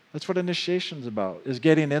river. That's what initiation's about, is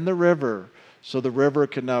getting in the river so the river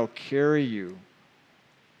can now carry you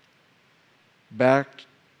back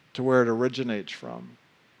to where it originates from.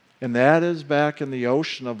 And that is back in the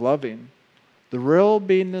ocean of loving, the real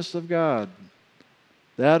beingness of God.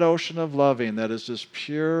 That ocean of loving that is just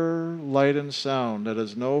pure light and sound, that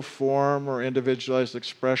has no form or individualized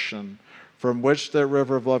expression, from which that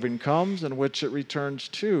river of loving comes and which it returns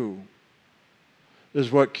to,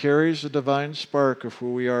 is what carries the divine spark of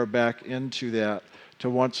who we are back into that, to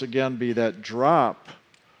once again be that drop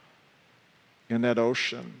in that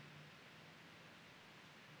ocean.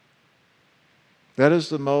 That is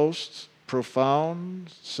the most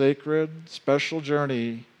profound, sacred, special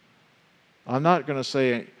journey. I'm not going to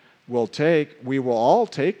say we will all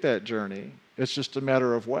take that journey. It's just a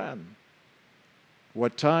matter of when,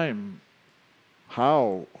 what time,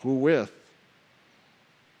 how, who with.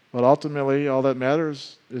 But ultimately, all that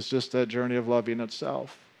matters is just that journey of loving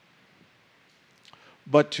itself.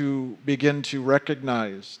 But to begin to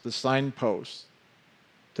recognize the signposts,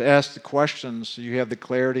 to ask the questions so you have the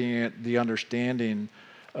clarity and the understanding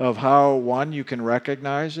of how, one, you can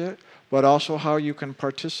recognize it, but also how you can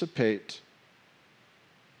participate.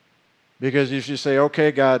 Because if you say,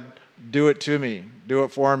 okay, God, do it to me, do it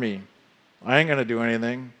for me, I ain't going to do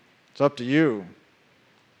anything. It's up to you.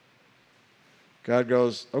 God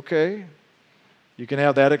goes, okay, you can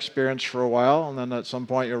have that experience for a while, and then at some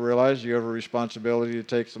point you'll realize you have a responsibility to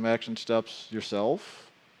take some action steps yourself.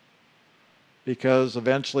 Because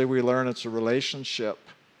eventually we learn it's a relationship.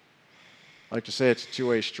 I like to say it's a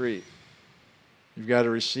two-way street. You've got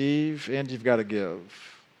to receive and you've got to give.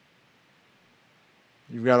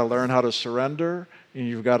 You've got to learn how to surrender and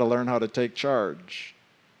you've got to learn how to take charge.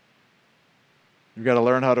 You've got to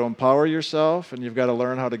learn how to empower yourself and you've got to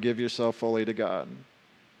learn how to give yourself fully to God.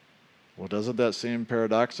 Well, doesn't that seem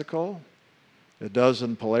paradoxical? It does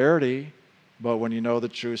in polarity, but when you know the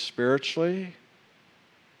truth spiritually,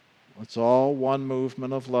 it's all one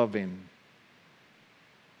movement of loving.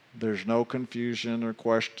 There's no confusion or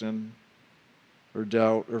question or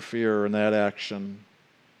doubt or fear in that action.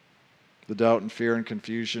 The doubt and fear and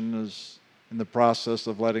confusion is in the process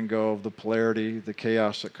of letting go of the polarity, the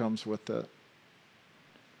chaos that comes with it.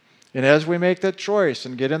 And as we make that choice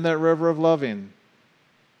and get in that river of loving,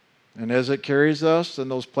 and as it carries us in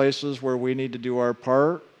those places where we need to do our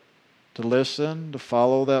part, to listen, to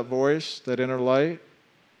follow that voice, that inner light,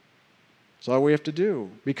 it's all we have to do.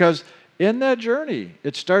 Because in that journey,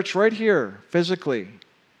 it starts right here, physically,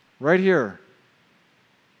 right here.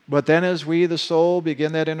 But then as we, the soul,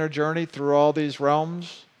 begin that inner journey through all these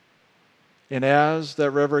realms, and as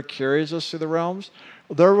that river carries us through the realms,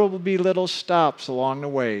 there will be little stops along the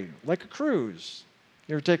way, like a cruise.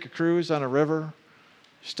 You ever take a cruise on a river?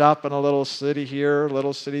 Stop in a little city here, a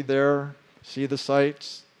little city there, see the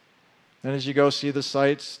sights. And as you go see the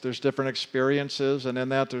sights, there's different experiences, and in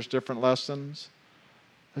that there's different lessons.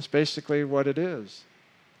 That's basically what it is.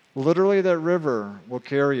 Literally, that river will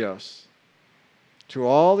carry us to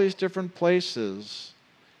all these different places,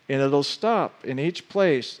 and it'll stop in each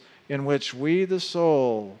place in which we, the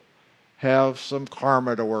soul, have some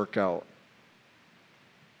karma to work out.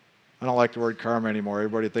 I don't like the word karma anymore.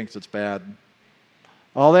 Everybody thinks it's bad.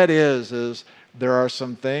 All that is there are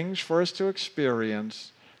some things for us to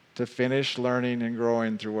experience to finish learning and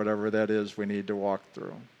growing through whatever that is we need to walk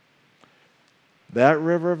through. That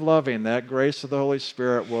river of loving, that grace of the Holy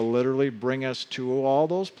Spirit will literally bring us to all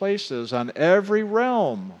those places on every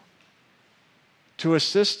realm to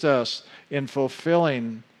assist us in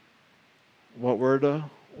fulfilling what we're to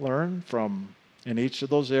learn from in each of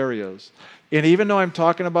those areas. And even though I'm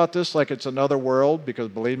talking about this like it's another world, because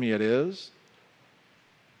believe me, it is,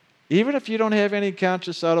 even if you don't have any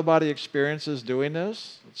conscious out-of-body experiences doing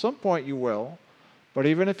this, at some point you will, but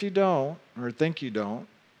even if you don't, or think you don't,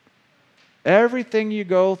 everything you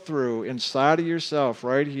go through inside of yourself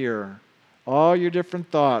right here, all your different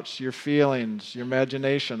thoughts, your feelings, your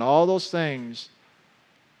imagination, all those things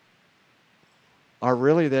are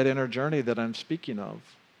really that inner journey that I'm speaking of.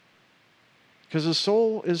 Because the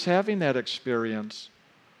soul is having that experience,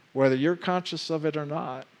 whether you're conscious of it or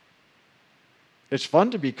not. It's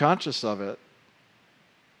fun to be conscious of it.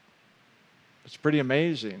 It's pretty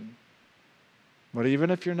amazing. But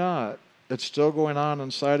even if you're not, it's still going on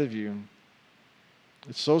inside of you.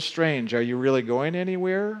 It's so strange. Are you really going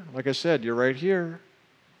anywhere? Like I said, you're right here.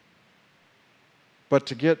 But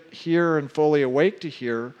to get here and fully awake to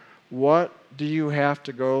here, what do you have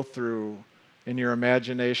to go through in your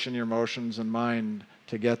imagination, your emotions, and mind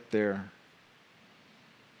to get there?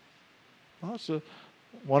 Well, it's a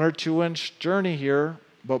 1 or 2 inch journey here,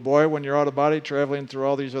 but boy, when you're out of body traveling through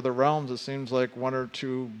all these other realms, it seems like 1 or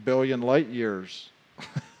 2 billion light years.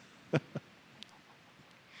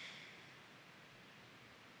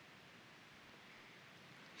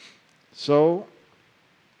 So,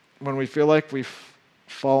 when we feel like we've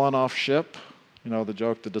fallen off ship, you know the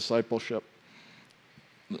joke, the discipleship,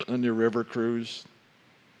 on your river cruise,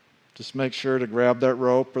 just make sure to grab that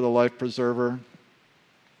rope or the life preserver.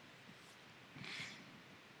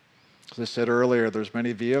 As I said earlier, there's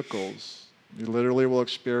many vehicles. You literally will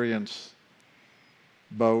experience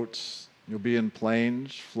boats. You'll be in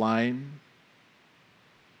planes, flying.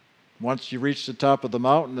 Once you reach the top of the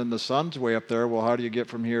mountain and the sun's way up there, well, how do you get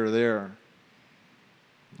from here to there?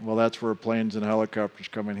 Well, that's where planes and helicopters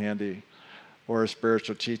come in handy, or a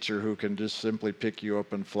spiritual teacher who can just simply pick you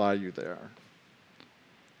up and fly you there.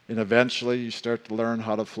 And eventually you start to learn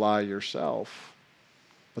how to fly yourself.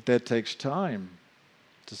 But that takes time.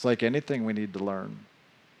 Just like anything we need to learn.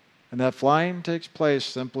 And that flying takes place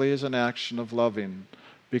simply as an action of loving,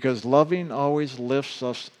 because loving always lifts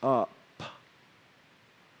us up.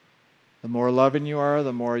 The more loving you are,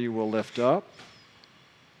 the more you will lift up.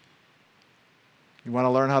 You want to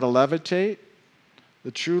learn how to levitate?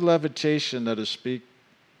 The true levitation that is speak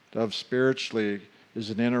of spiritually is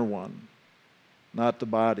an inner one, not the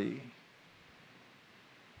body.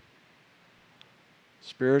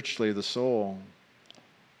 Spiritually, the soul,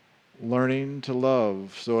 learning to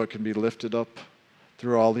love so it can be lifted up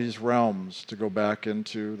through all these realms to go back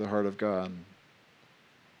into the heart of God.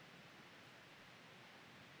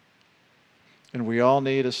 And we all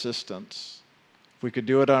need assistance. If we could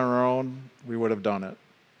do it on our own, we would have done it.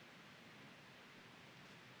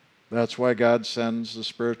 That's why God sends the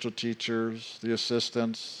spiritual teachers, the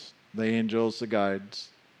assistants, the angels, the guides.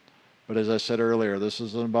 But as I said earlier, this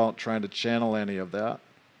isn't about trying to channel any of that.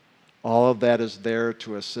 All of that is there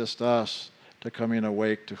to assist us to coming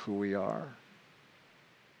awake to who we are.